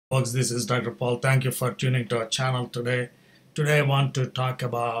Folks, this is Dr. Paul. Thank you for tuning to our channel today. Today I want to talk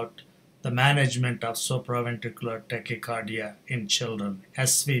about the management of supraventricular tachycardia in children,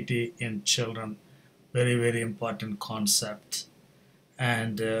 SVT in children. Very, very important concept.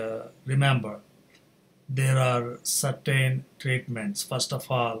 And remember, there are certain treatments. First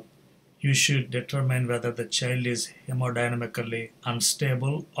of all, you should determine whether the child is hemodynamically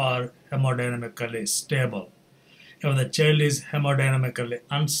unstable or hemodynamically stable. If the child is hemodynamically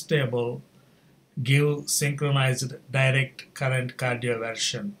unstable, give synchronized direct current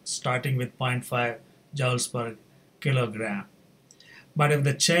cardioversion starting with 0.5 joules per kilogram. But if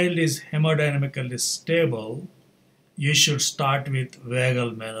the child is hemodynamically stable, you should start with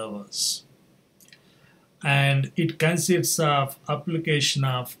vagal maneuvers. And it consists of application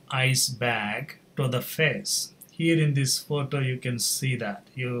of ice bag to the face. Here in this photo you can see that.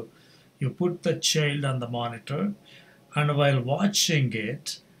 You put the child on the monitor, and while watching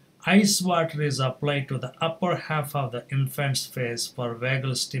it, ice water is applied to the upper half of the infant's face for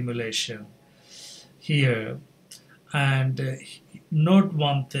vagal stimulation here. And note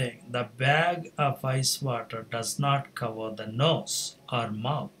one thing, the bag of ice water does not cover the nose or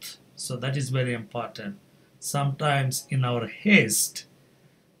mouth. So that is very important. Sometimes in our haste,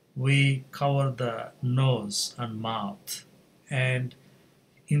 we cover the nose and mouth. And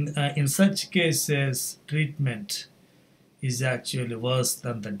in such cases, treatment is actually worse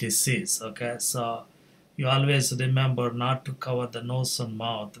than the disease. Okay, so you always remember not to cover the nose and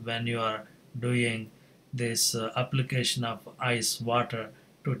mouth when you are doing this application of ice water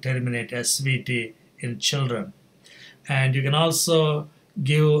to terminate SVT in children. And you can also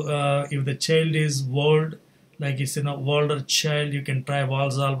give, if the child is old, like it's an older child, you can try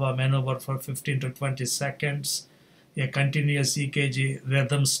Valsalva maneuver for 15 to 20 seconds. A continuous EKG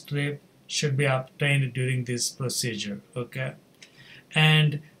rhythm strip should be obtained during this procedure. Okay,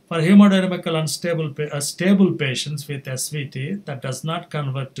 and for hemodynamical unstable stable patients with SVT that does not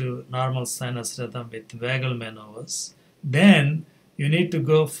convert to normal sinus rhythm with vagal maneuvers, then you need to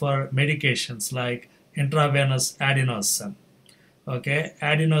go for medications like intravenous adenosine. Okay,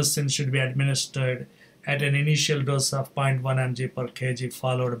 adenosine should be administered at an initial dose of 0.1 mg per kg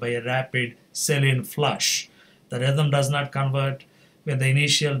followed by a rapid saline flush. The rhythm does not convert with the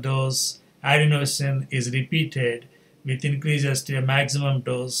initial dose. Adenosine is repeated with increases to a maximum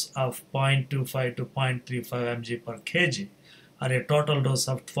dose of 0.25 to 0.35 mg per kg, or a total dose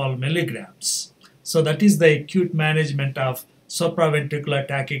of 12 milligrams. So that is the acute management of supraventricular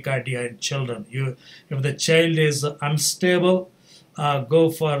tachycardia in children. If the child is unstable, go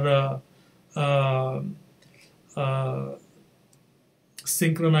for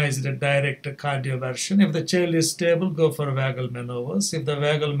synchronized direct cardioversion. If the child is stable, go for vagal maneuvers. If the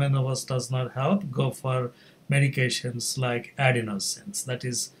vagal maneuvers does not help, go for medications like adenosines. That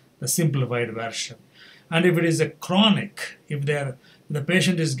is the simplified version. And if it is a chronic, if the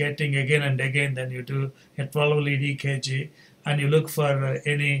patient is getting again and again, then you do a 12 lead EKG and you look for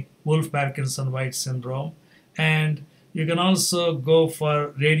any Wolff-Parkinson-White syndrome. And you can also go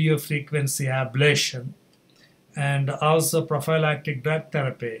for radiofrequency ablation and also prophylactic drug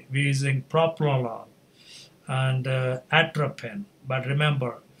therapy using propranolol and atropine. But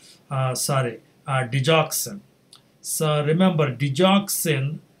remember, digoxin. So remember,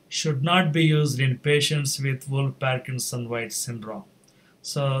 digoxin should not be used in patients with Wolff-Parkinson-White syndrome.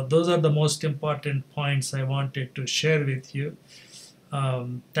 So those are the most important points I wanted to share with you.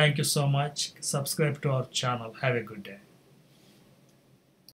 Thank you so much. Subscribe to our channel. Have a good day.